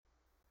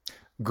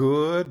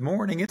Good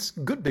morning. It's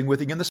good being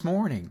with you again this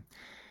morning.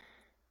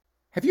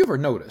 Have you ever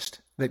noticed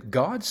that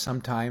God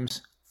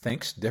sometimes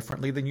thinks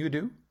differently than you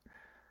do?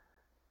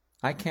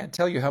 I can't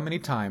tell you how many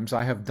times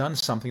I have done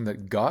something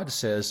that God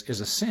says is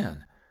a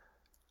sin,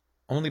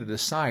 only to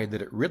decide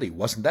that it really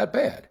wasn't that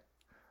bad.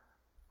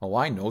 Oh,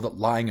 I know that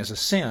lying is a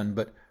sin,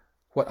 but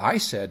what I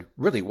said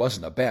really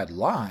wasn't a bad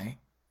lie.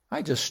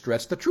 I just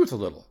stretched the truth a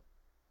little.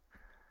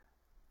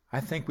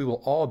 I think we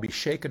will all be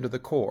shaken to the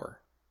core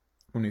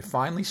when we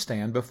finally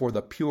stand before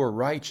the pure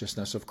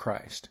righteousness of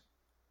Christ.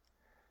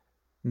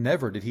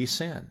 Never did he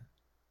sin.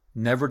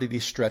 Never did he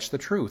stretch the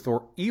truth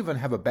or even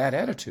have a bad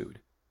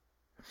attitude.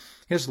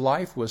 His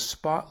life was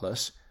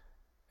spotless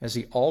as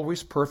he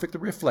always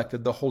perfectly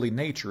reflected the holy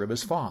nature of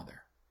his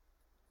Father.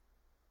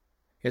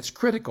 It's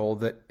critical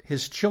that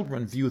his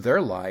children view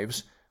their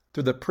lives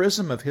through the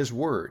prism of his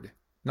Word,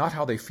 not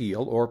how they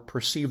feel or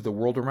perceive the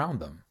world around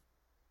them.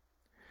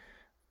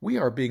 We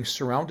are being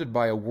surrounded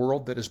by a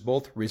world that is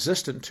both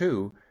resistant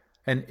to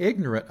and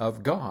ignorant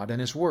of God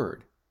and his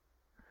Word.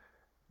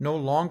 No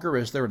longer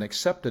is there an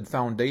accepted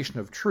foundation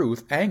of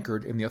truth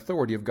anchored in the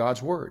authority of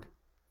God's Word.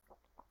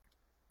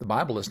 The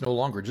Bible is no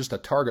longer just a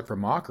target for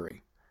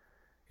mockery.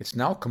 It's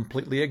now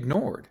completely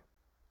ignored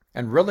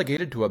and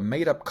relegated to a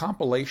made-up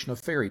compilation of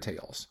fairy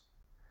tales.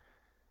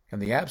 In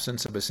the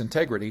absence of its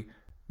integrity,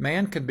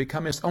 man can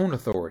become his own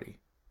authority,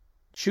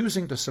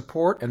 choosing to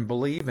support and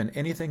believe in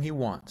anything he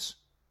wants.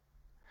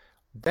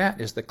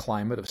 That is the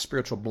climate of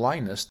spiritual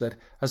blindness that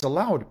has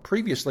allowed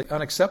previously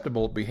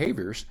unacceptable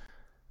behaviors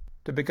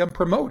to become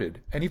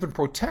promoted and even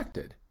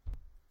protected.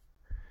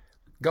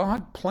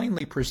 God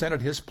plainly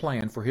presented his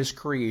plan for his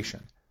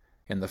creation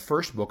in the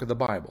first book of the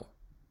Bible.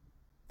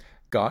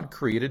 God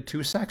created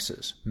two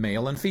sexes,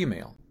 male and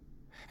female,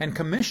 and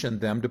commissioned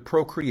them to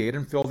procreate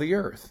and fill the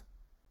earth.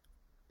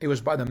 It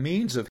was by the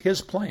means of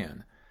his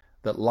plan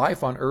that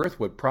life on earth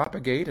would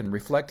propagate and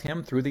reflect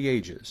him through the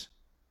ages.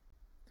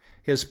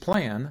 His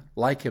plan,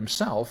 like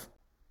himself,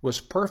 was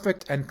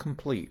perfect and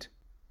complete.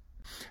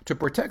 To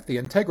protect the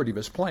integrity of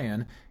his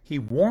plan, he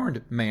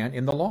warned man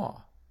in the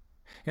law.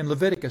 In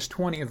Leviticus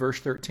 20 and verse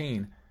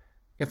 13,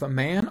 "If a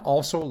man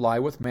also lie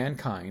with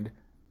mankind,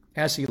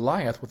 as he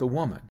lieth with a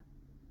woman,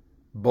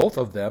 both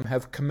of them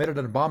have committed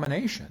an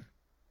abomination.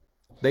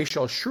 They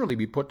shall surely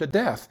be put to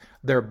death.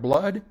 Their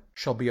blood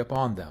shall be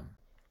upon them."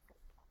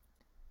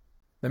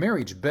 The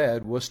marriage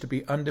bed was to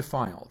be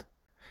undefiled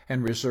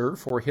and reserved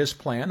for his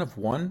plan of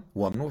one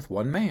woman with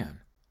one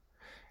man.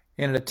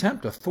 In an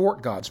attempt to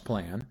thwart God's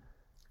plan,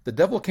 the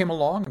devil came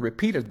along and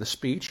repeated the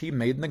speech he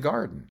made in the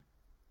garden.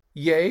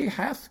 "Yea,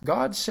 hath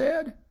God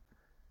said?"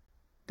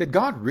 Did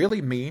God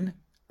really mean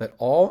that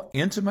all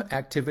intimate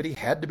activity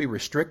had to be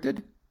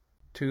restricted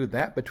to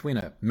that between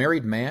a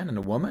married man and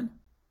a woman?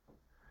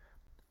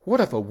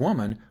 What if a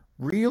woman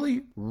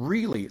really,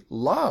 really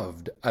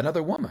loved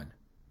another woman?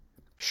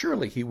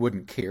 Surely he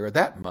wouldn't care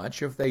that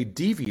much if they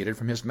deviated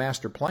from his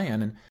master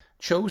plan and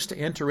chose to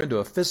enter into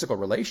a physical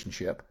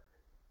relationship.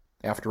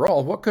 After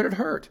all, what could it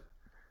hurt?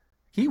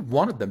 He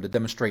wanted them to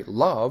demonstrate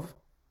love,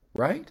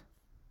 right?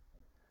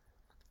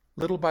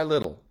 Little by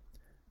little,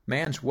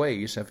 man's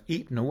ways have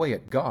eaten away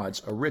at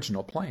God's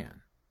original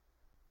plan.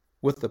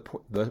 With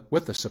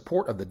the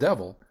support of the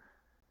devil,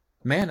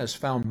 man has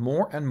found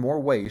more and more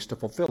ways to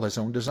fulfill his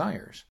own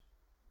desires.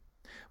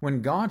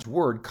 When God's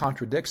Word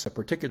contradicts a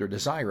particular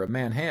desire a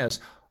man has,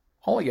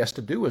 all he has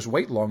to do is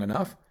wait long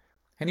enough,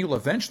 and he'll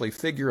eventually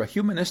figure a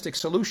humanistic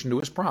solution to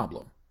his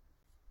problem.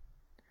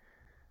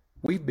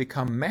 We've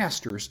become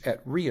masters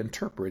at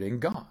reinterpreting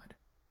God.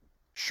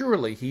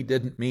 Surely he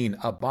didn't mean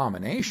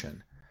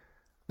abomination.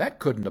 That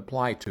couldn't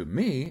apply to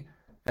me,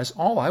 as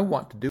all I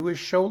want to do is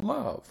show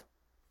love.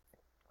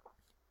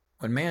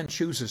 When man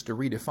chooses to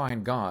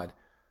redefine God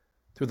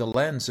through the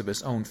lens of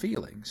his own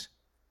feelings,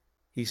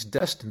 he's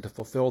destined to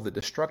fulfill the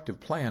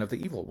destructive plan of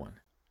the evil one.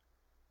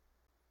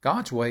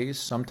 God's ways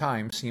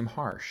sometimes seem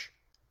harsh.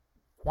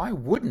 Why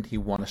wouldn't he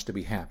want us to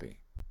be happy?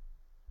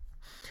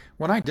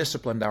 When I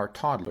disciplined our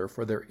toddler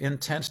for their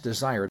intense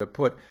desire to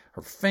put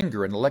her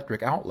finger in an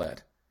electric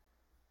outlet,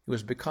 it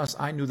was because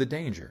I knew the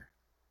danger.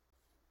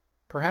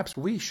 Perhaps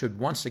we should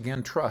once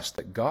again trust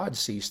that God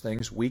sees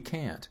things we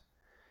can't,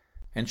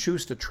 and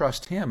choose to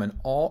trust him in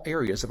all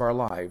areas of our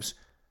lives,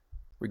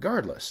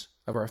 regardless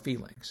of our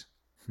feelings.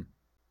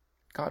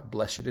 God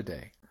bless you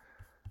today.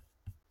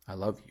 I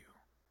love you.